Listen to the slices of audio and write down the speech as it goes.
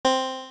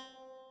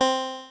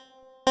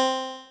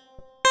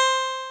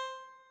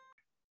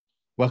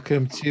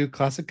Welcome to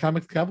Classic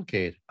Comics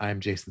Cavalcade.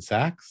 I'm Jason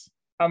Sachs.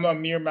 I'm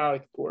Amir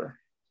Malikpour.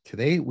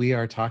 Today we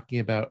are talking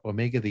about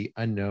Omega the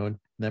Unknown,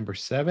 number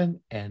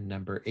 7 and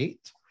number 8,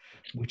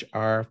 which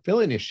are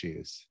fill-in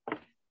issues.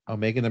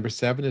 Omega number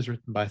 7 is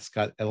written by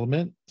Scott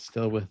Edelman,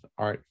 still with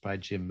art by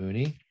Jim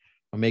Mooney.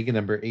 Omega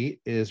number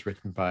 8 is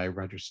written by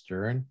Roger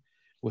Stern,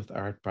 with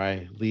art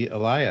by Lee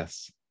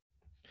Elias.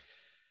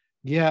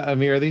 Yeah,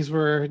 Amir, these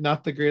were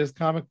not the greatest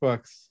comic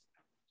books.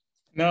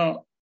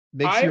 No.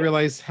 Makes you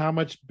realize how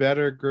much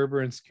better Gerber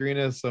and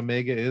Skrinas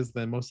Omega is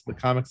than most of the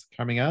comics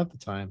coming out at the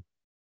time.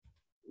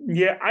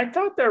 Yeah, I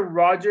thought that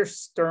Roger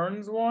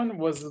Stern's one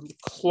was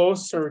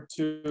closer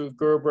to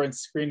Gerber and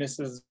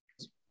Skrinas'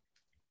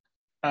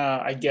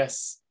 I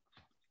guess,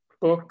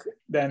 book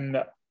than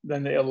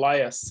the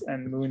Elias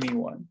and Mooney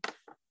one.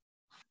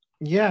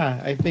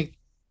 Yeah, I think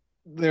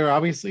there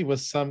obviously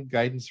was some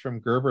guidance from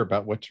Gerber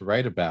about what to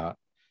write about,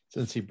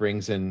 since he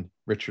brings in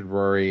Richard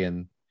Rory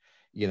and,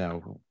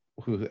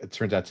 who it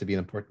turns out to be an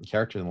important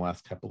character in the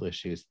last couple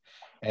issues,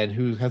 and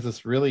who has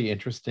this really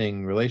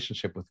interesting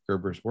relationship with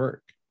Gerber's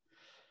work.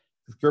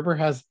 Gerber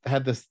has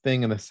had this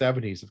thing in the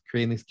 70s of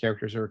creating these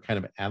characters that are kind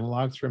of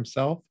analogs for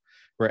himself,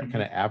 or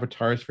kind of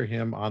avatars for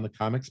him on the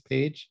comics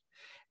page.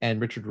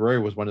 And Richard Rory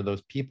was one of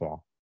those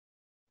people.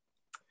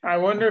 I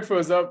wonder if it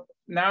was up.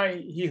 Now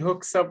he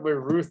hooks up with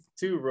Ruth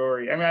too,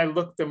 Rory. I mean, I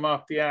looked him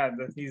up. Yeah,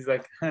 that he's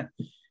like,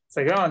 it's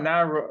like, oh,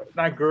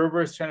 now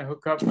Gerber's trying to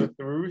hook up with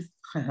Ruth.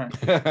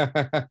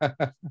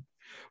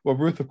 Well,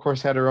 Ruth, of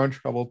course, had her own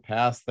troubled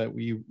past that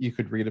you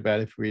could read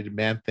about if you read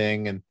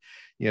Man-Thing, and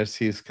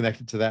she's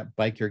connected to that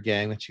biker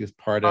gang that she was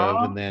part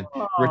of, and then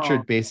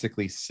Richard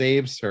basically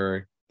saves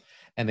her,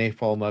 and they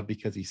fall in love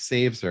because he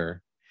saves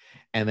her,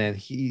 and then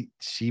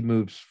she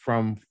moves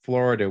from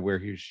Florida,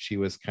 where she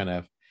was kind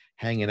of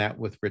hanging out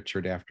with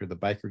Richard after the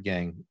biker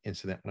gang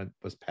incident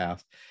was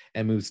passed,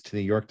 and moves to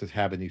New York to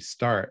have a new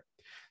start.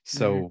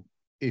 So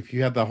if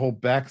you have the whole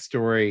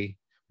backstory,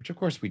 which of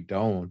course we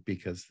don't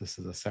because this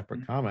is a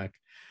separate comic,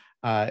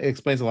 it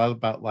explains a lot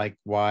about like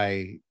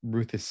why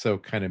Ruth is so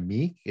kind of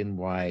meek, and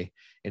why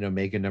in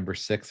Omega number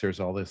 6 there's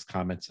all these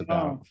comments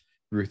about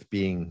Ruth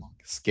being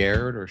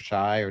scared or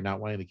shy or not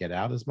wanting to get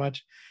out as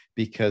much,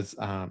 because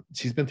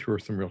she's been through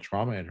some real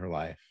trauma in her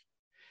life.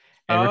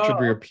 And Richard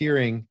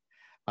reappearing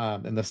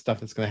and the stuff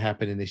that's going to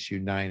happen in issue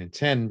 9 and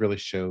 10 really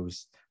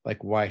shows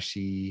like why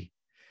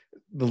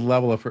the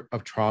level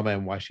of trauma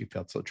and why she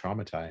felt so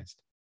traumatized.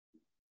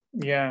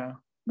 Yeah,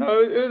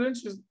 no, it was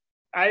interesting.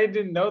 I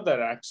didn't know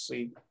that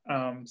actually.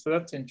 So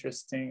that's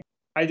interesting.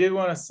 I did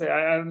want to say,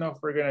 I don't know if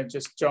we're going to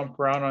just jump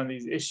around on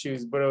these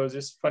issues, but it was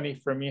just funny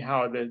for me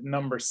how the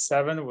number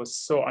 7 was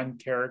so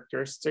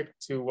uncharacteristic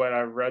to what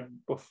I've read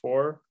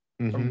before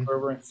from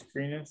Gerber and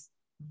Skrinas.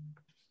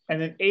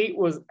 And then 8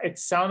 it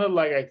sounded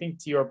like, I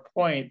think to your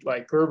point,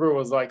 like Gerber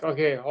was like,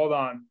 okay, hold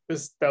on.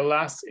 The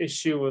last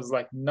issue was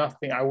like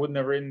nothing. I wouldn't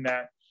have written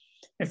that.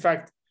 In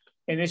fact,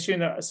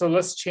 so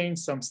let's change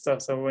some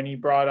stuff. So when he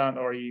brought on,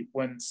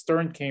 when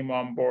Stern came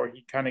on board,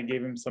 he kind of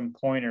gave him some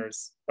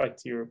pointers, back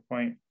to your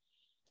point.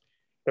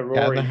 The Rory.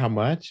 I don't know how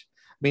much.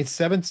 I mean,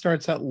 7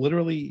 starts out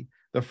literally,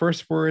 the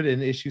first word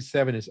in issue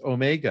 7 is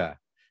Omega,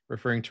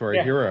 referring to our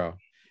hero.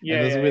 Yeah,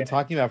 and as we've been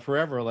talking about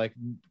forever, like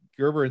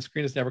Gerber and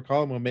Skrinas never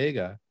call him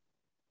Omega.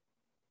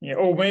 Yeah,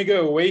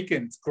 Omega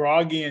awakens,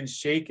 groggy and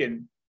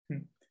shaken.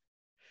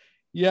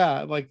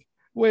 Yeah, like,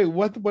 wait,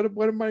 what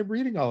am I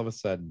reading all of a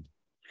sudden?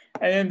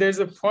 And then there's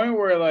a point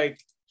where, like,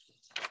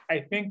 I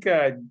think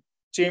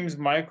James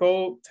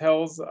Michael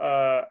tells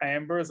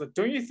Amber, is like,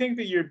 don't you think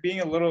that you're being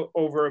a little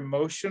over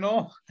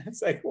emotional?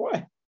 It's like,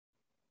 what?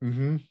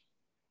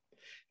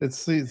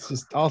 It's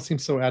just all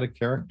seems so out of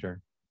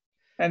character.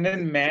 And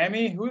then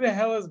Mammy, who the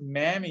hell is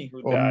Mammy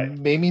who died?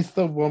 Mamie's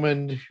the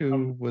woman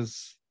who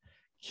was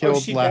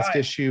killed last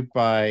issue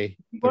by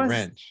the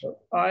wrench. Oh,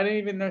 I didn't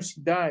even know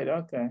she died.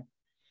 Okay.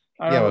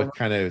 It's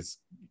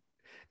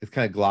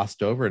kind of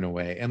glossed over in a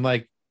way. And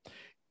like,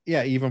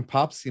 yeah, even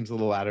Pop seems a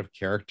little out of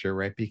character,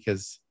 right?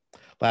 Because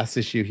last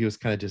issue he was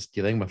kind of just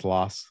dealing with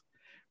loss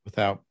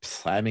without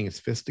slamming his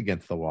fist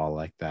against the wall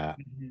like that.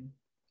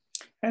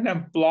 And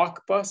then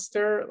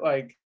Blockbuster,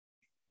 like,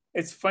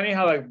 it's funny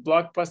how like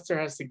Blockbuster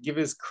has to give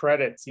his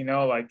credits,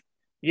 like,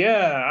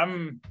 yeah,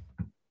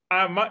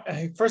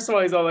 first of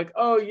all, he's all like,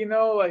 oh,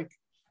 like,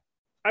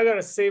 I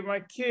gotta save my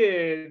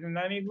kid and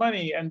I need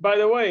money. And by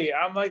the way,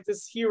 I'm like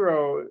this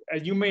hero.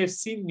 And you may have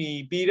seen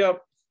me beat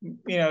up,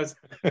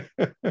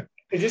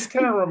 it just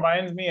kind of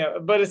reminds me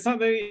of, but it's not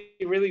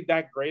really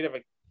that great of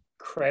a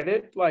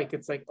credit. Like,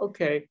 it's like,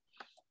 okay.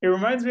 It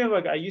reminds me of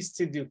like, I used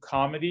to do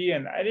comedy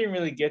and I didn't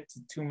really get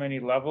to too many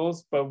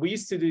levels, but we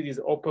used to do these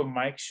open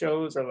mic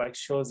shows, or like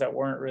shows that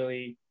weren't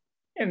really,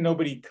 and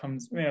nobody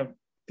comes,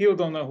 people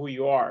don't know who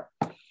you are.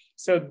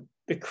 So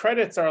the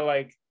credits are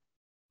like,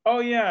 oh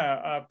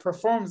yeah,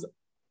 performs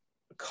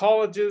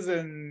colleges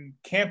and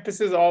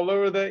campuses all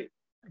over the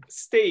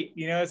state.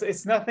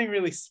 It's nothing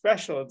really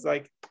special. It's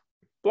like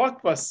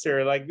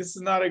Blockbuster, like this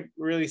is not a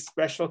really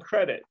special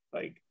credit.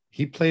 Like,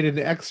 He played an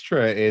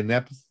extra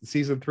in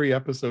season 3,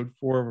 episode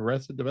 4 of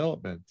Arrested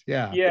Development.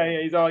 Yeah.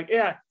 Yeah. He's all like,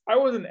 yeah, I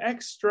was an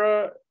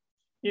extra.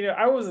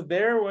 I was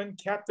there when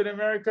Captain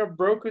America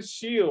broke his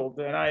shield,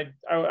 and I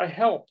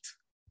helped.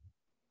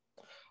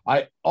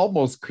 I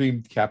almost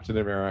creamed Captain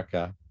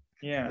America.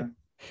 Yeah.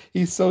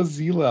 He's so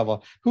Z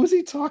level. Who's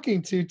he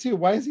talking to, too?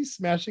 Why is he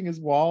smashing his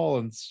wall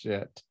and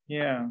shit?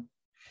 Yeah.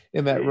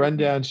 In that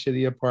rundown,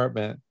 shitty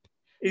apartment.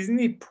 Isn't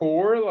he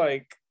poor?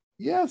 Like,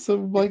 yeah. So,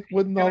 like,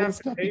 wouldn't all this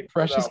stuff be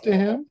precious to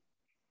him?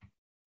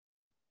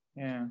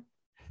 Yeah.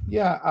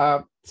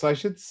 Yeah. So I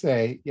should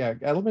say, yeah,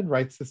 Edelman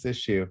writes this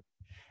issue,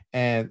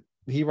 and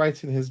he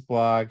writes in his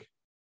blog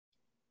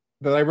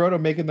that I wrote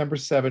Omega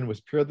 #7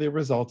 was purely a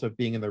result of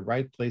being in the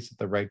right place at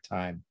the right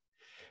time.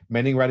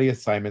 Many writing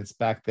assignments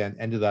back then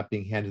ended up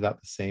being handed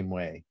out the same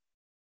way.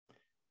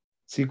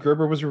 See,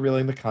 Gerber was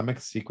revealing the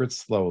comic's secrets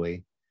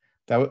slowly.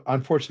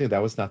 Unfortunately,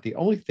 that was not the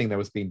only thing that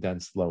was being done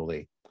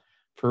slowly.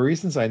 For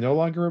reasons I no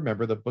longer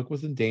remember, the book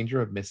was in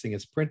danger of missing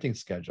its printing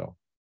schedule.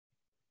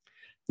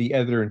 The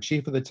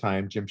editor-in-chief of the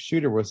time, Jim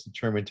Shooter, was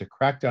determined to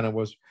crack down on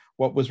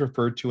what was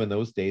referred to in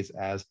those days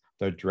as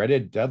the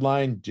dreaded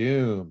deadline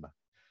doom.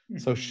 Mm-hmm.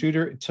 So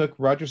Shooter took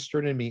Roger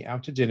Stern and me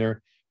out to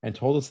dinner and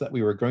told us that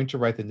we were going to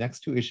write the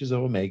next 2 issues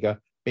of Omega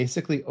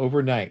basically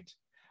overnight,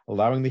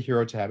 allowing the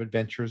hero to have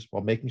adventures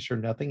while making sure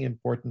nothing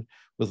important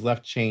was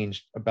left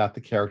changed about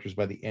the characters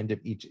by the end of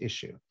each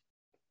issue.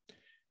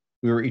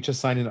 We were each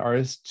assigned an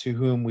artist to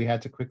whom we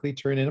had to quickly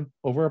turn in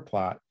over a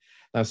plot.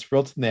 And I was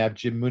thrilled to nab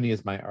Jim Mooney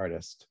as my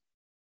artist.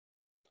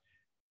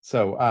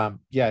 So,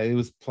 yeah, it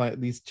was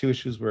these 2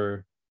 issues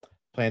were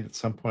planned at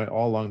some point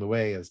all along the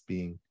way as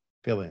being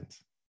fill-ins.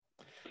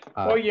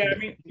 Well, yeah, I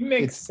mean, it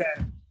makes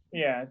sense.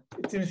 Yeah,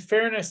 it's in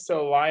fairness to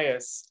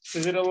Elias.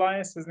 Is it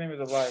Elias? His name is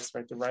Elias,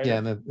 right? The writer. Yeah,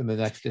 in the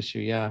next issue,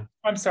 yeah.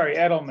 I'm sorry,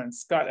 Edelman,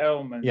 Scott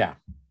Edelman. Yeah.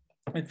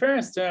 In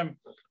fairness to him,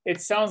 it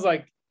sounds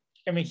like,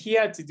 I mean, he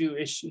had to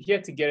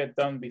get it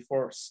done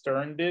before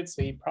Stern did,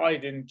 so he probably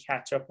didn't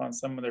catch up on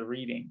some of the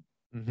reading.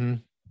 Mm-hmm.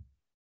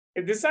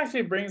 This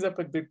actually brings up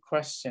a good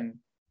question.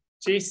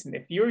 Jason,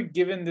 if you were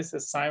given this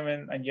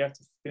assignment and you have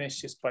to finish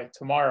this by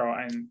tomorrow,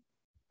 and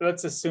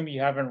let's assume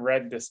you haven't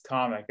read this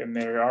comic and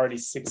there are already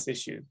 6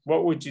 issues,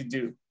 what would you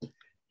do?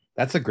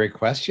 That's a great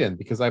question,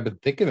 because I've been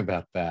thinking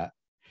about that.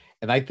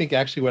 And I think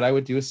actually what I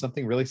would do is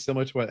something really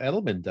similar to what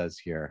Edelman does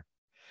here.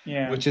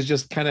 Yeah. Which is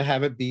just kind of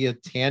have it be a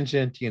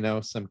tangent,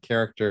 some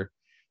character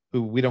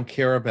who we don't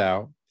care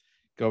about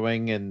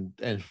going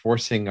and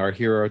forcing our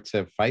hero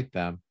to fight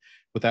them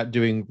without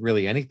doing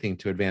really anything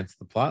to advance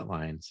the plot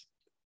lines.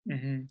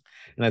 Mm-hmm. And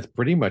that's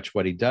pretty much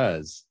what he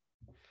does,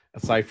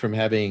 aside from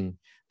having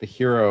the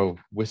hero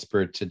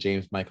whisper to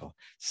James Michael,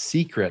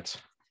 secret,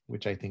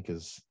 which I think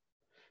is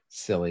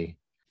silly.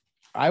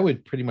 I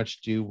would pretty much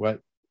do what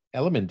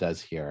Edelman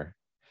does here,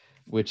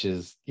 which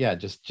is, yeah,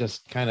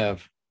 just kind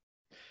of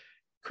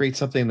create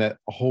something that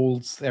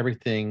holds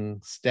everything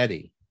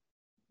steady.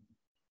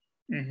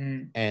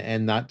 Mm-hmm.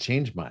 and not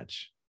change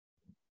much.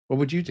 What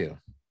would you do?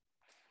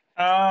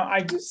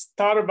 I just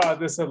thought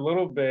about this a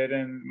little bit,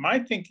 and my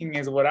thinking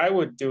is what I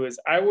would do is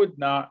I would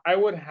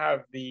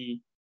have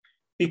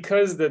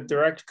because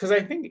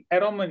I think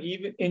Edelman,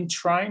 even in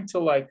trying to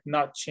like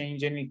not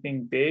change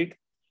anything big,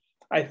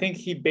 I think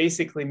he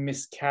basically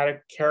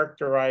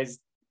mischaracterized,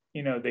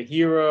 the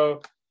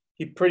hero.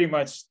 He pretty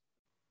much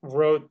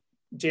wrote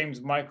James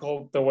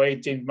Michael the way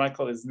James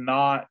Michael is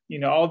not,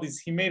 all these,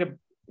 he made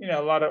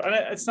a lot of, and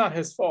it's not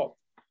his fault.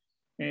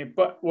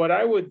 But what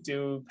I would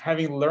do,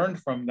 having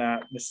learned from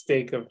that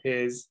mistake of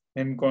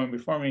him going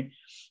before me,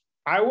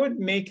 I would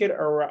make it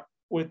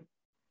with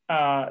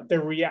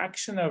the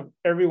reaction of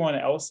everyone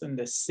else in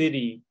the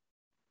city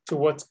to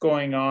what's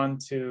going on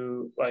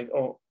to like,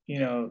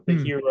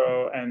 the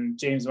hero and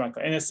James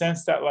Michael, in a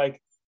sense that like,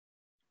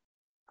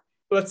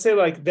 let's say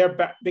like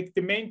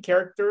the main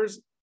characters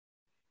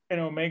in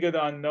Omega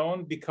the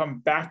Unknown become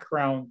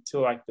background to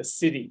like the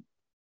city.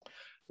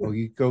 Well,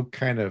 you go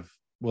kind of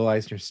Will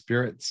Eisner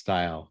Spirit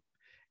style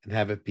and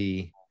have it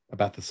be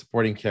about the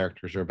supporting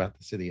characters or about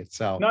the city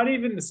itself. Not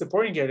even the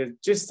supporting characters,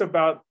 just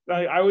about,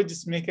 I would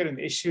just make it an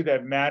issue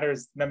that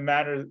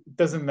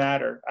doesn't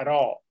matter at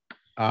all.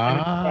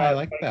 I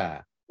like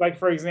that. Like,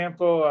 for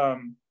example,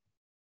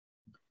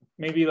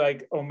 maybe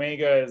like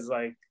Omega is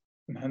like,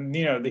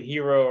 the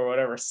hero or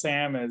whatever,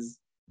 Sam is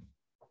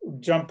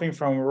jumping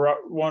from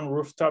one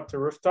rooftop to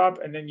rooftop,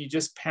 and then you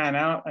just pan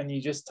out and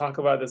you just talk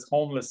about this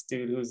homeless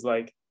dude who's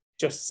like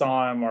just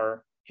saw him,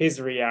 or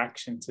his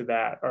reaction to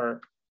that,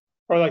 or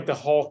like the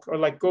Hulk, or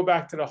like go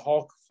back to the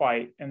Hulk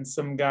fight and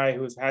some guy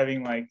who's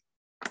having like,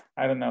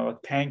 I don't know,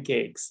 like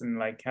pancakes, and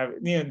like have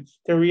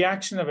the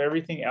reaction of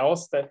everything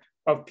else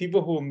of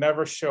people who will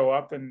never show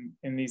up in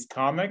these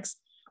comics,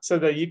 so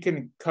that you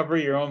can cover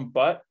your own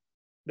butt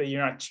that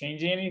you're not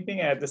changing anything,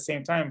 and at the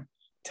same time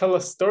tell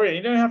a story.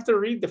 You don't have to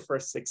read the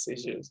first 6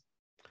 issues.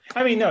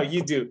 I mean, no,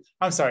 you do.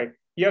 I'm sorry.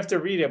 You have to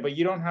read it, but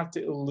you don't have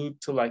to allude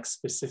to like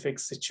specific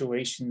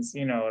situations.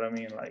 You know what I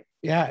mean? Like,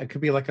 yeah, it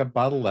could be like a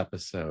bottle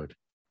episode.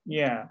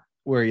 Yeah.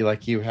 Where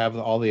you have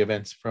all the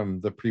events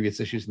from the previous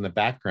issues in the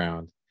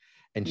background,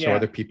 and show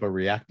other people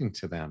reacting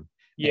to them.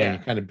 Yeah. And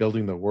you're kind of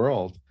building the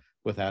world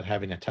without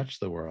having to touch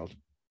the world.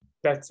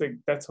 That's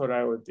what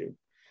I would do.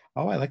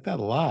 Oh, I like that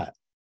a lot.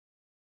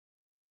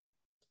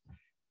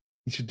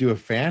 You should do a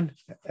fan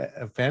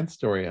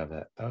story of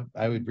it.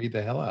 I would read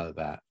the hell out of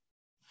that.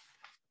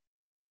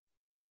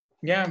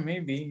 Yeah,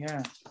 maybe.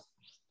 Yeah.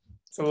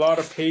 It's a lot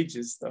of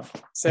pages though.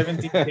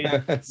 17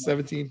 pages.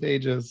 17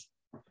 pages.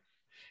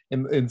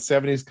 In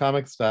 70s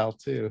comic style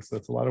too. So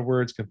it's a lot of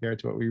words compared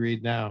to what we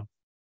read now.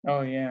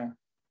 Oh yeah.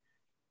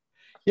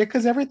 Yeah,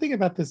 because everything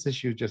about this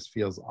issue just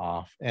feels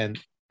off. And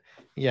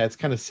yeah, it's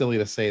kind of silly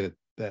to say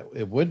that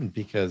it wouldn't,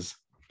 because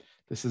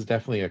this is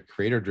definitely a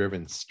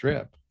creator-driven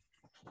strip.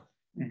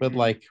 Mm-hmm. But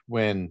like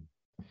when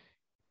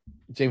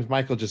James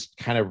Michael just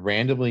kind of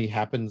randomly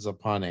happens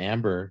upon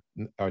Amber,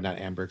 or not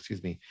Amber,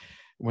 excuse me,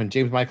 when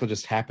James Michael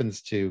just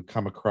happens to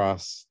come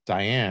across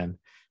Diane,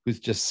 who's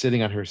just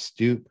sitting on her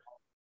stoop,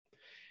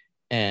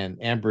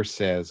 and Amber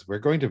says, "We're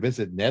going to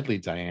visit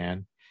Nedley,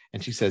 Diane,"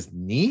 and she says,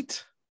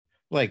 "Neat."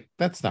 Like,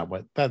 that's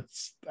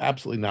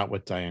absolutely not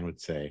what Diane would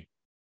say.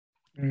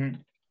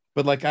 Mm-hmm.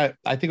 But like, I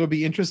think it would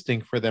be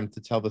interesting for them to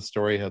tell the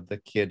story of the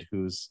kid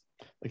who's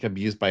like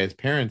abused by his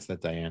parents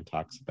that Diane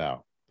talks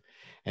about,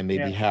 and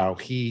maybe how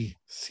he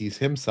sees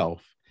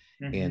himself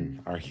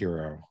in our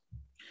hero.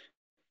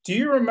 Do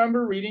you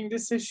remember reading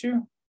this issue?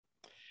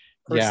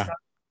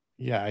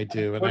 Yeah, I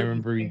do. And I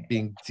remember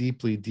being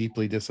deeply,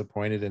 deeply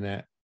disappointed in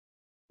it.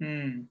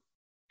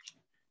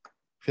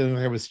 Feeling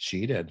like I was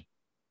cheated.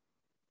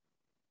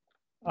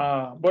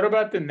 What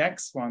about the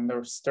next one,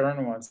 the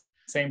Stern ones?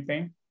 Same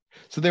thing?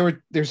 So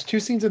there's two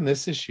scenes in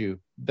this issue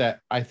that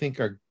I think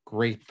are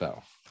great,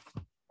 though.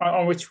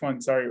 On which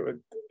one? Sorry,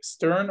 with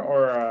Stern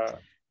or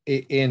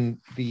in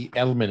the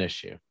Edelman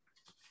issue?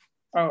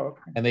 Oh,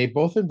 okay. And they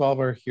both involve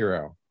our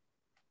hero.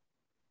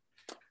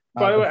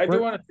 By the way, I do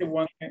want to say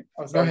one thing.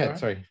 Oh, sorry, go ahead.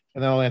 Sorry,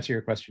 and then I'll answer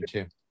your question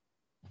too.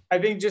 I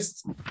think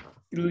just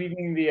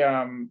leaving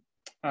the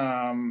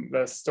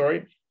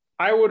story,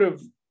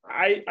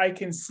 I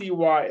can see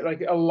why,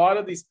 like, a lot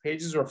of these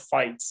pages were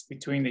fights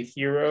between the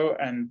hero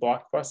and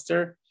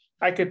Blockbuster.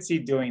 I could see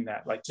doing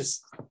that, like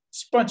just a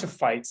bunch of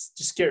fights.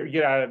 Just get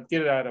it out of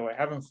the way.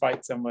 Have him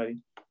fight somebody.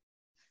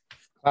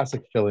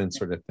 Classic fill-in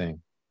sort of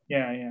thing.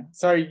 Yeah.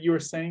 Sorry, you were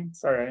saying?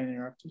 Sorry, I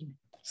interrupted you.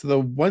 So the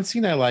one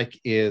scene I like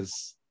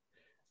is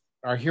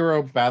our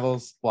hero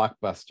battles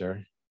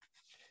Blockbuster,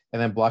 and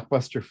then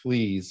Blockbuster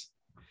flees,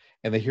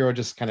 and the hero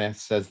just kind of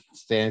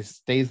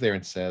stays there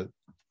and says,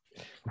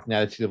 with an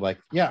attitude of like,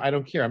 yeah, I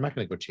don't care. I'm not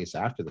going to go chase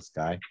after this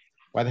guy.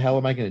 Why the hell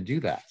am I going to do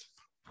that?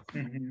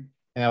 Mm-hmm.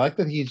 And I like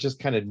that he's just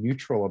kind of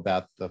neutral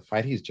about the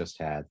fight he's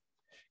just had.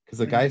 Because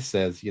the guy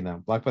says,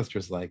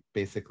 Blockbuster's like,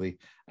 basically,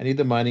 I need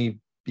the money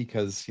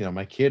because,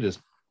 my kid is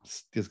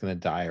going to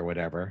die or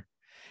whatever.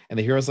 And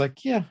the hero's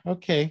like, yeah,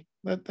 okay.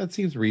 That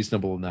seems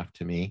reasonable enough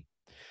to me.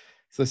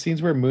 So the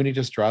scenes where Mooney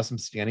just draws him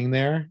standing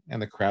there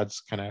and the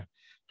crowd's kind of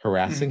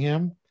harassing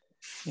him.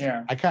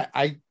 Yeah.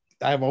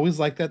 I've always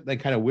liked that. I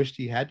kind of wished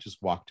he had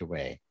just walked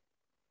away.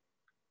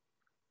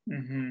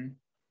 Mm-hmm.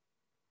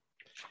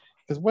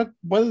 Because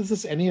what is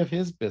this any of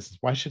his business?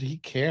 Why should he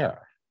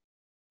care?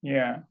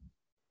 Yeah.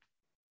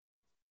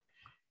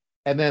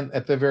 And then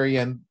at the very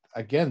end,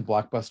 again,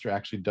 Blockbuster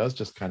actually does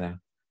just kind of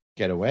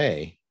get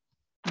away.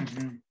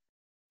 Mm-hmm.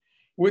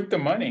 With the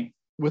money.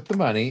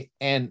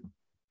 And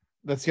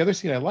that's the other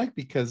scene I like,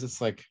 because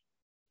it's like,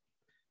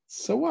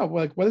 so what?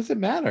 Like, what does it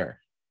matter?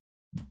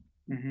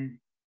 Mm-hmm.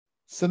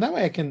 So that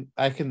way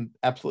I can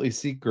absolutely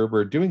see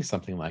Gerber doing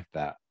something like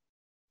that.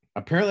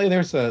 Apparently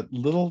there's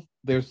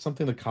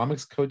something the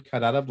Comics Code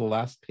cut out of the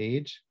last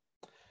page.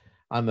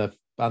 On the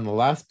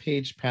last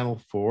page, panel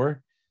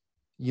 4,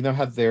 you know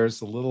how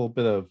there's a little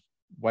bit of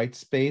white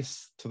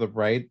space to the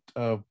right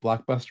of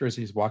Blockbuster as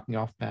he's walking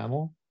off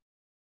panel?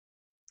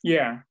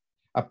 Yeah.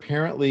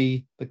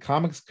 Apparently the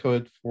Comics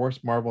Code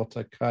forced Marvel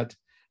to cut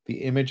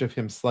the image of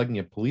him slugging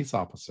a police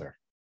officer.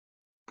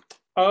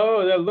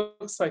 Oh, that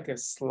looks like a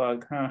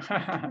slug,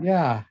 huh?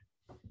 Yeah.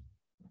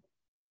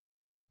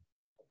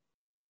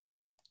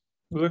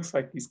 It looks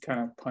like he's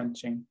kind of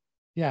punching.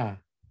 Yeah.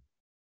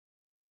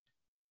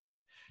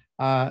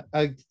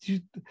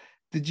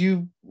 Did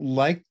you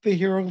like the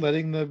hero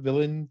letting the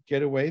villain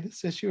get away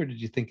this issue, or did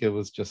you think it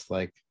was just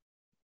like?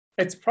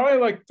 It's probably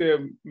like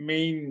the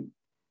main,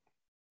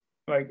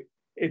 like,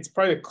 it's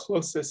probably the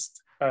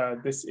closest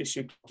this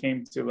issue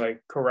came to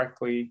like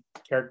correctly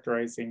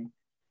characterizing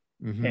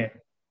him.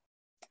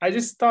 I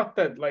just thought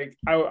that, like,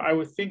 I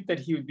would think that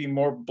he would be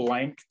more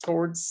blank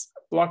towards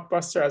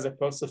Blockbuster, as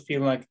opposed to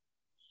feeling like,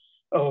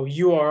 oh,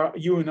 you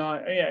and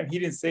I. Yeah, he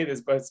didn't say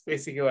this, but it's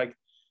basically like,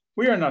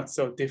 we are not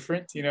so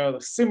different. The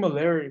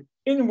similarity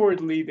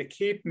inwardly, the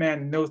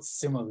caveman notes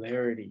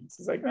similarities.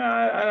 It's like,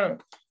 nah,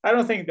 I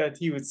don't think that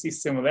he would see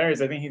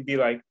similarities. I think he'd be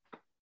like,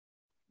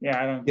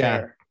 yeah, I don't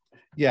care.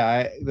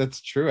 Yeah,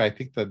 that's true. I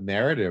think the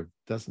narrative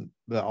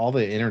all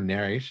the inner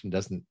narration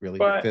doesn't really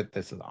fit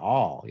this at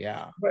all.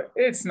 Yeah. But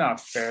it's not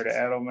fair to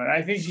Edelman.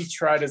 I think he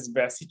tried his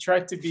best. He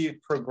tried to be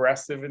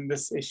progressive in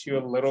this issue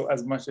a little,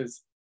 as much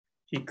as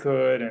he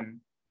could.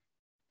 And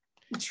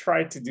he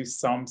tried to do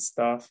some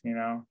stuff,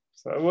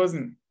 so it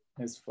wasn't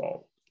his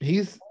fault.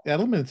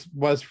 Edelman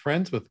was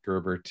friends with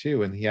Gerber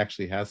too, and he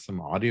actually has some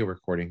audio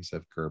recordings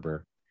of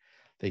Gerber.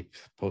 They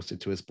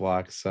posted to his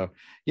blog. So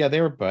yeah,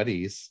 they were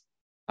buddies,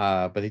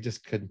 but he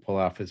just couldn't pull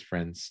off his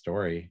friend's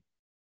story.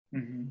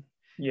 Mm-hmm.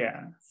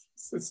 Yeah,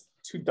 it's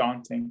too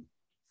daunting.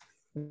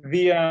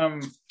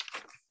 The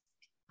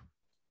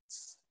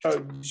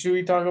should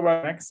we talk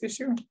about next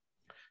issue?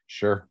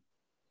 Sure.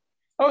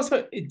 Oh,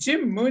 so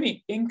Jim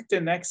Mooney inked the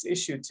next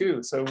issue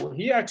too. So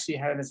he actually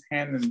had his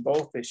hand in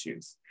both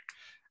issues.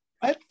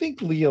 I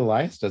think Lee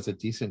Elias does a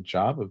decent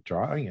job of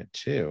drawing it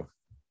too.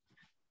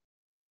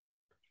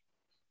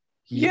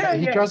 He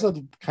draws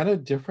a kind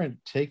of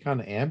different take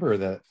on Amber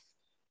that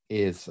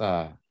is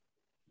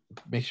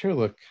makes her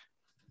look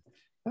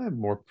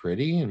more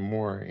pretty and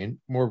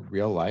more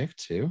real life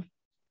too.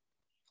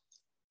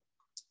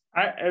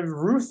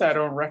 Ruth I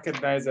don't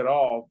recognize at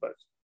all, but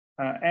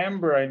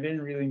Amber I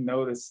didn't really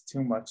notice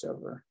too much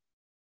of her.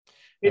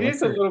 It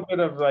is a little bit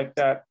of like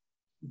that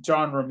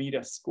John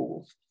Romita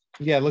school.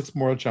 Yeah, it looks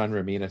more John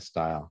Romita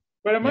style.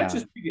 But it might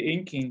just be the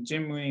inking,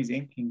 Jim Mooney's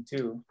inking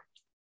too.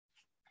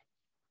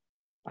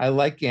 I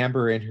like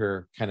Amber in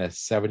her kind of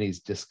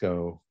 70s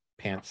disco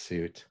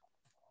pantsuit.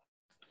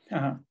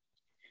 Uh-huh.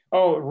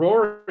 Oh,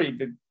 Rory,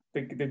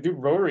 the dude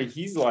Rory,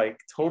 he's like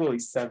totally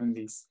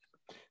 70s.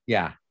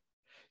 Yeah.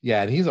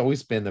 Yeah, and he's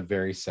always been a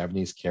very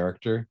 70s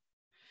character.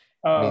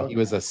 I mean, he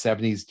was a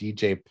 70s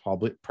DJ,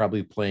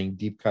 probably playing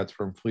deep cuts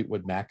from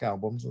Fleetwood Mac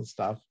albums and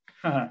stuff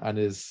on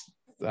his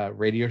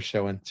radio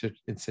show in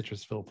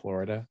Citrusville,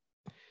 Florida.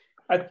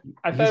 I thought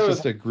he's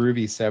just a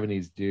groovy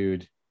 70s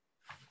dude.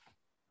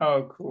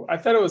 Oh, cool. I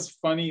thought it was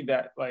funny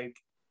that like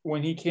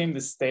when he came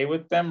to stay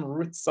with them,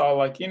 Ruth saw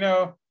like,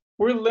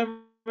 we're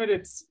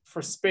limited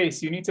for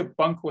space. You need to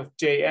bunk with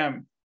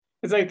JM.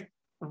 It's like,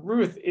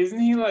 Ruth, isn't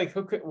he like,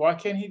 why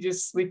can't he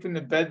just sleep in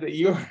the bed that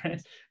you're in?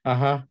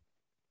 Uh-huh.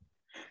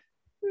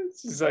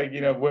 It's just like,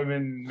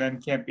 men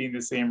can't be in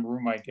the same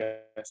room, I guess,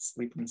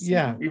 sleep in the same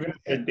room, even if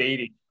they're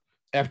dating.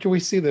 After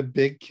we see the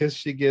big kiss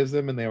she gives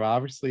him, and they're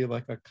obviously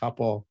like a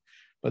couple,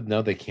 but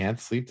no, they can't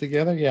sleep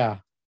together. Yeah.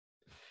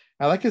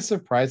 I like his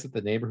surprise at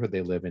the neighborhood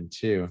they live in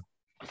too.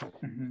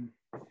 Mm-hmm.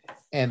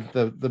 And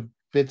the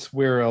bits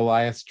where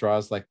Elias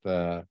draws like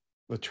the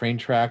train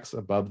tracks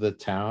above the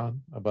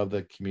town, above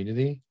the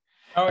community.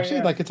 Oh,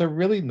 actually, like it's a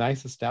really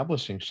nice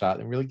establishing shot.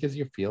 It really gives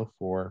you a feel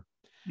for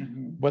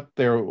what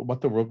the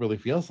world really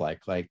feels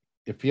like. Like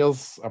it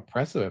feels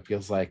oppressive. It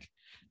feels like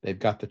they've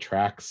got the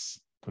tracks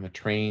and the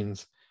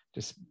trains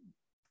just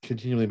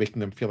continually making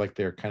them feel like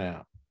they're kind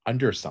of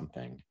under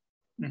something.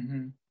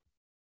 Mm-hmm.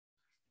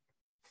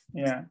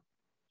 Yeah.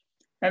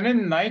 And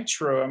then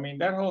Nitro, I mean,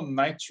 that whole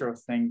Nitro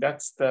thing,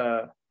 that's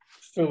the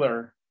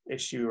filler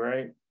issue,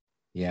 right?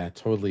 Yeah,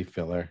 totally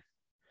filler.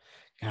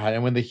 God,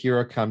 and when the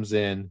hero comes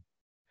in,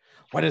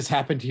 what has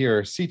happened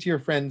here? See to your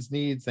friend's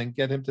needs and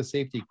get him to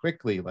safety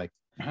quickly. Like,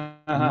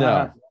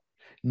 no.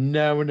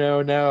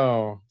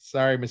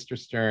 Sorry, Mr.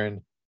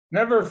 Stern.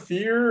 Never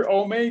fear,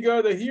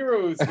 Omega, the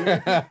heroes.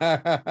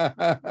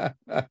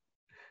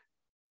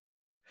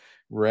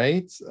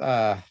 Right?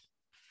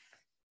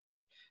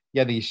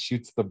 Yeah, he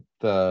shoots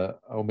the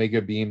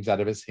Omega beams out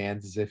of his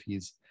hands as if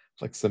he's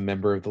like some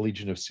member of the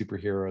Legion of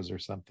Superheroes or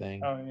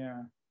something. Oh,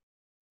 yeah.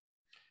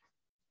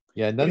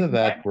 Yeah, none of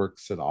that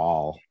works at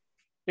all.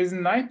 Is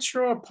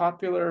Nitro a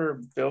popular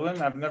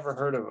villain? I've never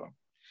heard of him.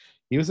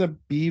 He was a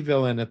B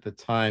villain at the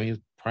time. He was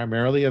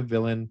primarily a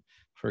villain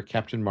for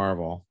Captain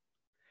Marvel.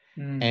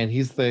 And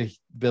he's the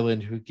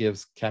villain who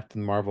gives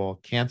Captain Marvel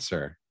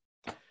cancer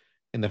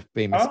in the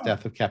famous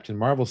Death of Captain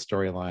Marvel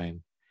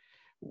storyline.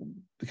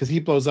 Because he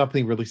blows up and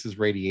he releases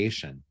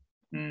radiation.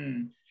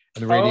 And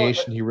the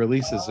radiation he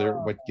releases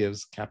are what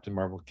gives Captain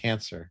Marvel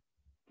cancer.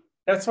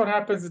 That's what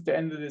happens at the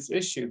end of this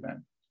issue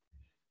then.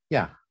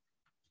 Yeah.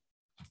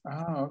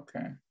 Oh,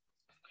 okay.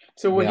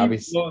 So when he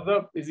blows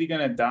up, is he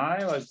gonna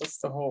die? Like, what's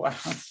the whole?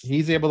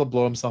 He's able to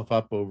blow himself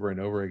up over and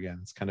over again.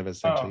 It's kind of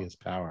essentially his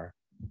power.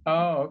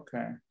 Oh,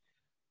 okay.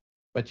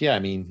 But yeah, I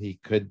mean, he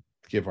could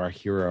give our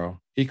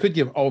hero. He could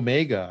give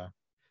Omega.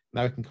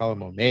 Now we can call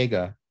him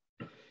Omega.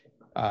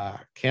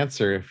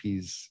 Cancer if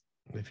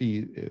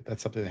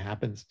that's something that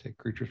happens to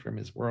creatures from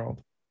his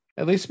world.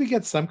 At least we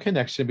get some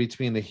connection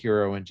between the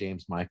hero and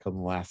James Michael in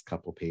the last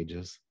couple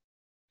pages.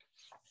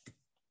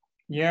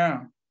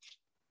 Yeah.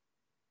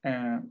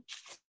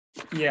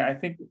 Yeah, I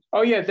think.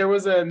 Oh yeah, there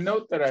was a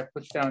note that I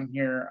put down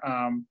here.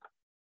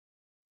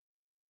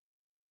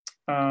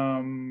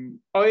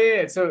 Oh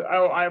yeah, so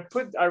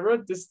I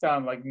wrote this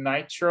down like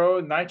Nitro.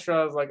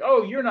 I was like,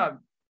 oh, you're not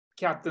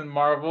Captain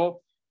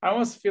Marvel. I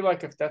almost feel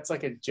like if that's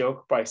like a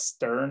joke by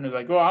Stern,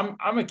 like, well,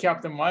 I'm a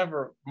Captain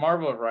Marvel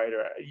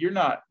writer. You're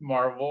not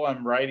Marvel.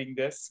 I'm writing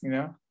this.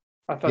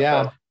 I thought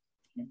that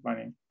was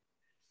funny.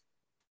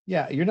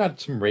 Yeah, you're not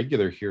some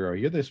regular hero.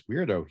 You're this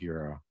weirdo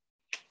hero.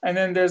 And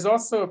then there's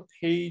also a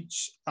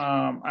page.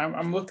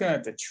 I'm looking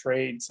at the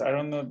trade, so I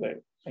don't know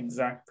the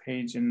exact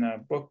page in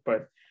the book,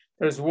 but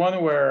there's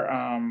one where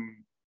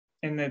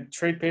in the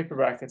trade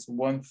paperback it's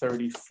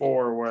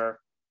 134 where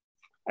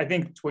I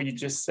think what you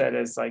just said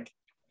is like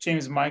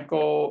James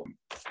Michael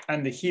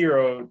and the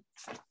hero,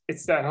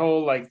 it's that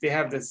whole like they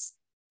have this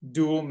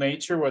dual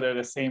nature where they're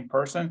the same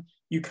person.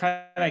 You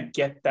kind of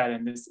get that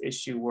in this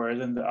issue, whereas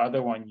in the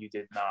other one you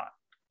did not.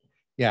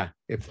 Yeah,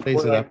 it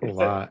plays it up a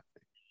lot.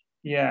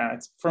 Yeah,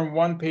 it's from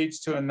one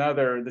page to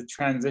another, the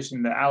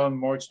transition, the Alan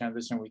Moore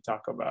transition we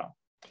talk about.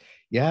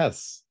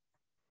 Yes.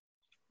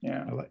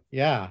 Yeah.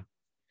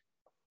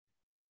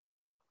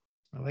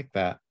 I like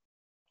that.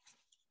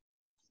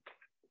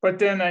 But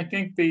then I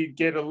think they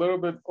get a little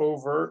bit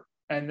over,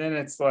 and then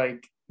it's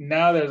like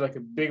now there's like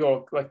a big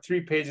old, like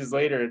 3 pages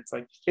later, it's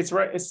like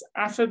it's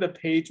after the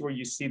page where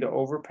you see the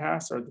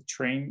overpass or the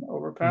train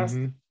overpass.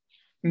 Mm-hmm.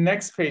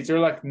 Next page, they're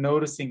like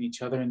noticing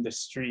each other in the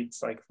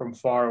streets, like from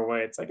far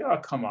away. It's like, oh,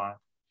 come on.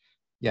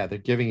 Yeah, they're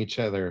giving each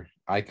other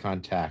eye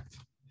contact.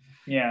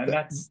 Yeah, and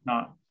that's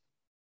not.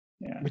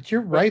 Yeah. But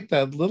you're right,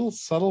 that little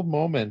subtle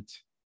moment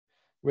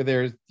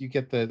where you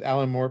get the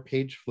Alan Moore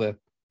page flip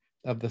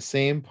of the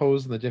same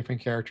pose in the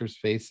different characters'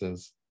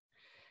 faces.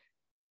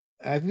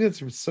 I think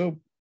it's so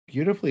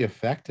beautifully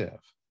effective.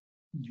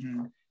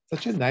 Mm-hmm.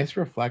 Such a nice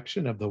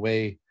reflection of the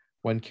way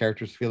one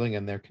character's feeling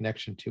and their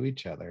connection to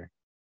each other.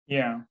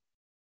 Yeah.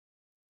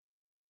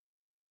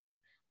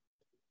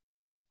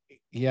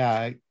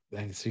 Yeah,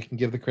 so you can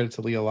give the credit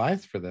to Leah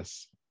Elias for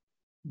this.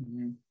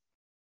 Mm-hmm.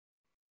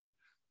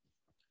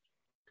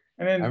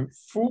 And then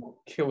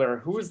Fool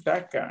Killer, who is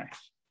that guy?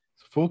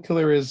 Fool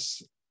Killer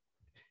is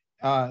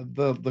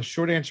the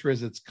short answer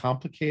is it's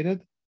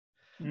complicated.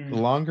 The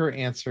longer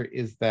answer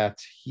is that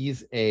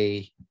he's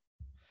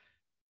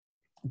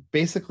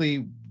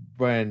basically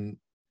when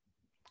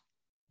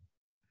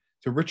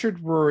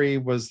Richard Rory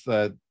was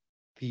the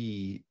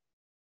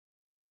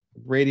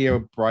radio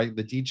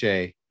the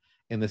DJ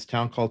in this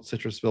town called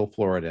Citrusville,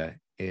 Florida,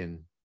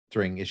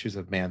 during issues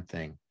of Man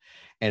Thing.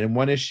 And in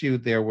one issue,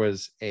 there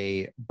was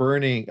a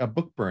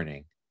book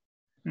burning.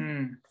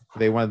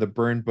 They wanted to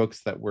burn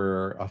books that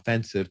were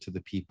offensive to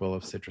the people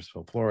of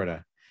Citrusville,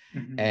 Florida.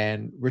 Mm-hmm.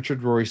 And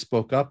Richard Rory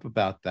spoke up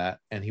about that,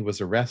 and he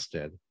was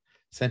arrested,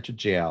 sent to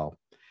jail,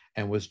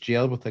 and was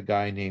jailed with a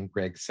guy named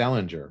Greg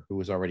Salinger, who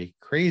was already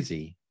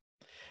crazy.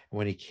 And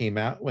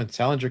when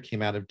Salinger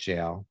came out of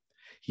jail,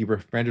 he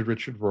befriended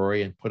Richard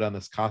Rory and put on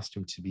this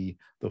costume to be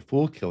the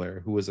Fool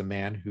Killer, who was a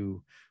man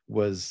who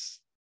was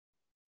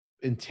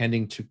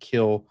intending to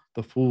kill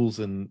the fools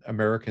in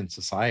American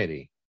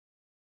society.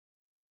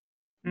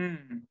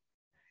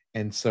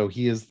 And so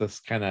he is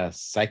this kind of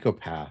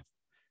psychopath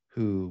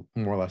who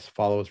more or less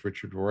follows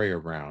Richard Rory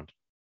around.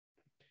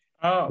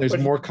 There's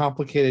more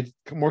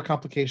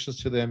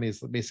complications to them. He's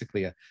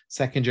basically a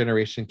second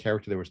generation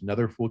character. There was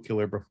another Fool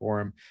Killer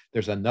before him.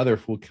 There's another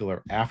Fool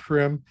Killer after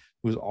him,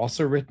 who's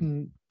also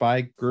written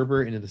by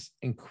Gerber in this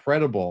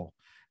incredible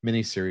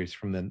miniseries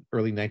from the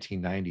early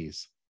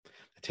 1990s.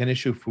 The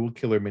 10-issue Fool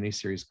Killer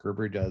miniseries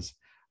Gerber does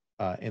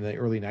in the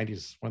early 90s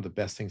is one of the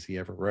best things he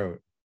ever wrote.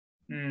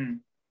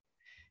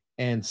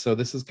 And so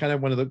this is kind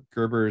of one of the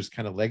Gerber's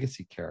kind of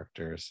legacy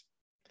characters.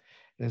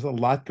 There's a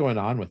lot going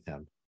on with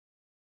him.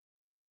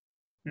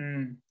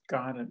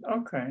 Got it.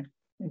 Okay.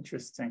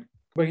 Interesting.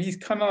 But he's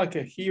kind of like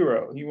a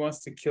hero. He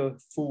wants to kill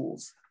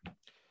fools.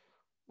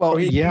 Well,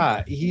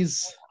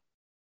 he's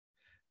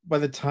by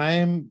the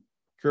time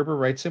Gerber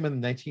writes him in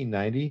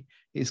 1990,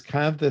 he's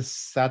kind of this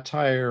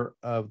satire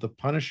of the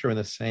Punisher in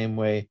the same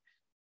way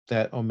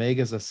that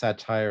Omega's a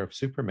satire of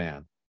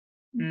Superman.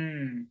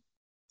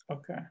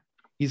 Okay.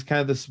 He's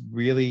kind of this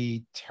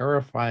really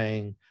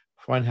terrifying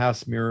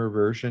funhouse mirror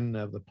version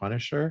of the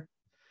Punisher,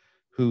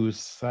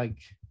 who's like,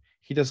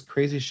 he does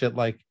crazy shit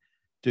like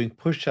doing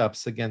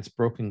push-ups against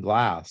broken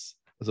glass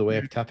as a way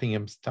of toughening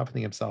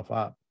himself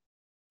up.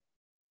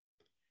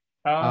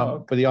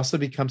 Okay. But he also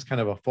becomes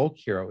kind of a folk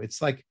hero.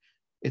 It's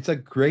a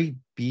great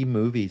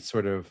B-movie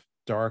sort of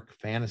dark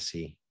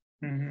fantasy.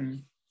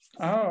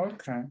 Oh,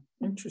 okay.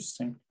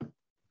 Interesting.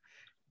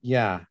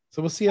 Yeah.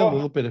 So we'll see a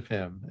little bit of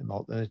him in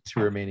the 2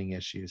 remaining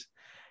issues.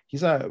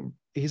 He's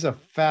a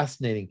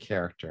fascinating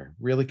character,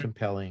 really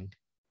compelling,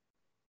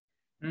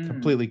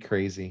 completely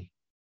crazy.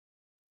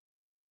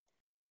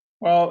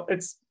 Well,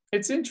 it's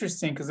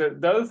interesting because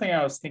the other thing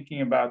I was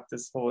thinking about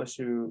this whole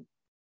issue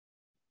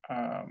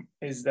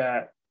is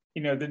that,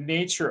 the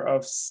nature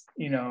of,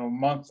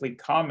 monthly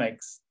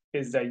comics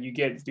is that you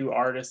do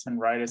artists and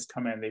writers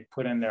come in, they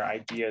put in their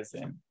ideas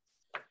in.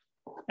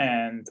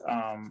 And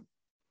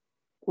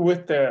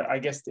with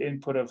the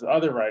input of the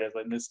other writers,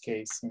 like in this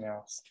case,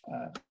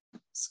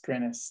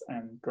 Skrenis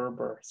and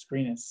Gerber.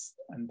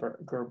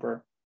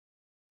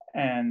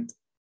 And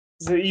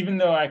so even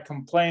though I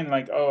complain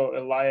like, oh,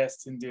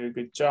 Elias didn't do a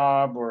good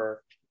job,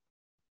 or,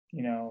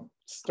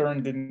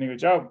 Stern didn't do a good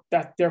job,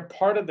 that they're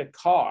part of the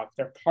cog,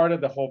 they're part of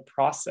the whole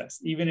process.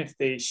 Even if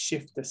they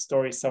shift the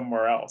story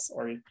somewhere else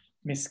or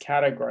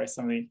miscategorize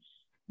something,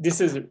 this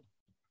is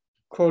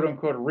quote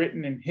unquote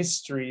written in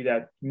history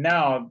that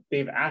now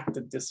they've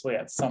acted this way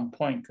at some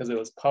point because it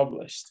was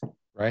published.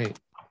 Right.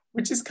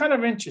 Which is kind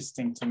of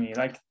interesting to me.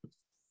 Like,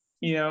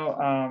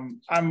 I'm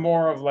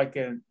more of like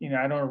I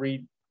don't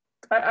read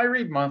I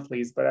read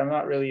monthlies, but I'm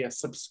not really a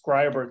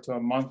subscriber to a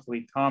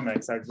monthly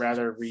comics. I'd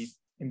rather read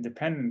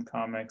independent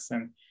comics.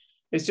 And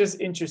it's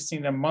just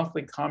interesting that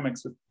monthly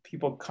comics with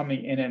people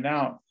coming in and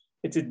out,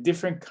 it's a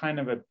different kind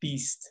of a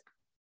beast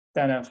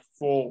than a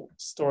full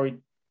story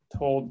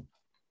told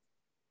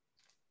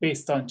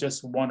based on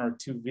just one or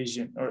two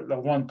vision or the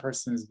one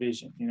person's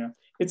vision.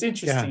 It's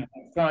interesting.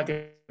 Yeah. It's kind of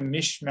like a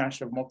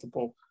mishmash of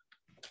multiple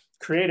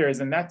creators,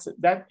 and that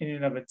in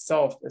and of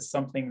itself is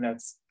something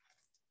that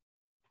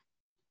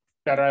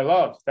I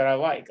love, that I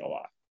like a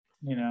lot.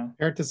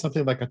 Compared to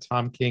something like a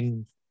Tom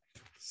King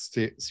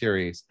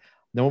series,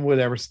 no one would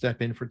ever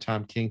step in for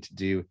Tom King to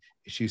do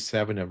issue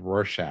 7 of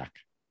Rorschach.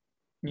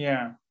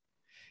 Yeah.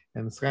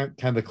 And it's kind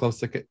of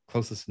the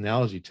closest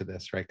analogy to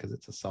this, right? Because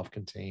it's a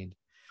self-contained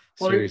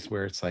series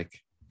where it's like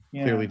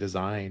clearly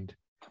designed.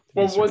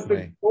 Well, was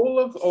the goal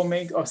of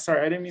Omega? Oh,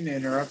 sorry, I didn't mean to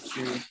interrupt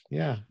you.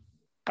 Yeah.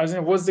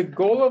 Was the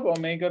goal of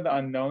Omega the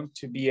Unknown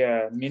to be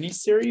a mini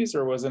series,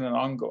 or was it an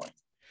ongoing?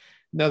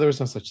 No, there was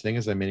no such thing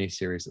as a mini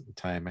series at the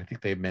time. I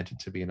think they meant it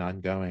to be an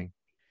ongoing.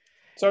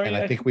 So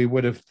I think we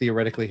would have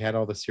theoretically had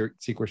all the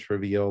secrets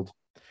revealed,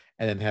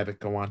 and then have it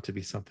go on to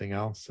be something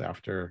else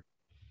after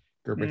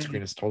Gerben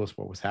Screen has told us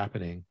what was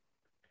happening.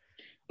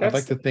 I'd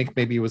like to think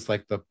maybe it was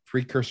like the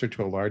precursor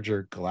to a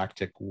larger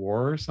galactic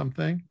war or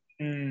something.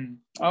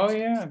 Oh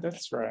yeah,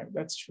 that's right.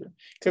 That's true.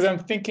 Because I'm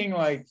thinking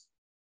like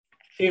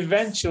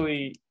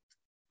eventually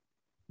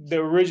the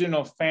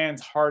original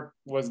fans' heart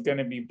was going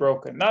to be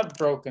broken. Not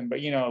broken,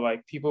 but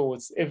like people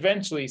would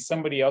eventually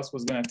somebody else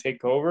was going to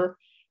take over,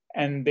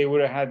 and they would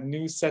have had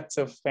new sets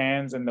of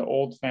fans, and the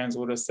old fans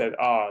would have said,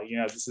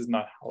 this is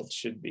not how it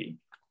should be.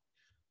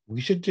 We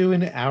should do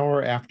an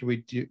hour after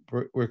we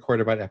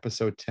record about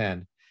episode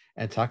 10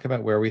 and talk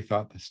about where we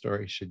thought the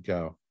story should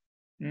go.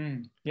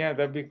 Yeah,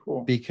 that'd be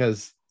cool.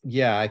 Because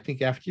I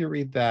think after you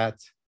read that,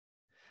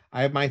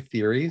 I have my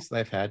theories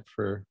that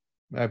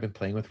I've been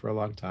playing with for a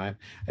long time.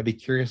 I'd be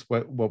curious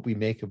what we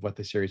make of what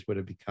the series would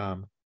have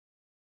become.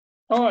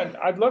 Oh, and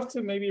I'd love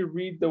to maybe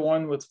read the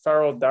one with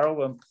Farrell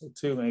Dalrymple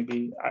too.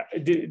 Maybe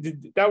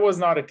that was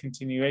not a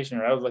continuation,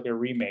 right? That was like a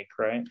remake,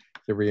 right?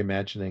 The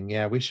reimagining.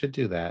 Yeah, we should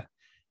do that.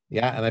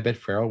 Yeah, and I bet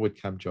Farrell would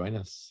come join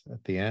us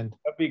at the end.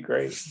 That'd be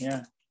great.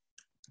 Yeah.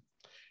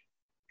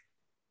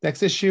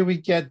 Next issue, we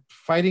get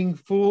Fighting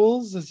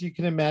Fools. As you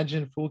can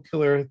imagine, Fool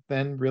Killer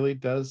then really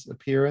does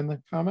appear in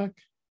the comic.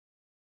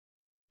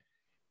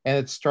 And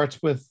it starts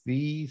with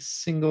the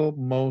single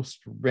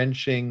most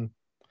wrenching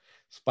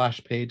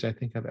splash page I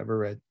think I've ever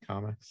read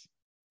comics.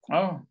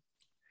 Oh.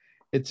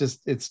 It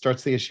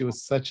starts the issue with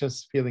such a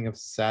feeling of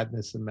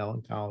sadness and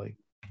melancholy,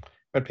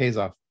 but pays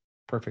off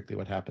perfectly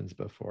what happens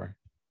before.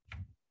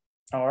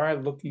 All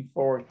right, looking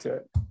forward to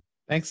it.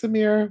 Thanks,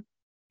 Amir.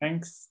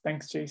 Thanks,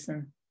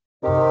 Jason.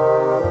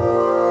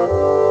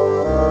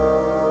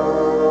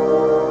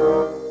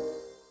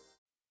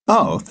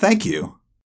 Oh, thank you.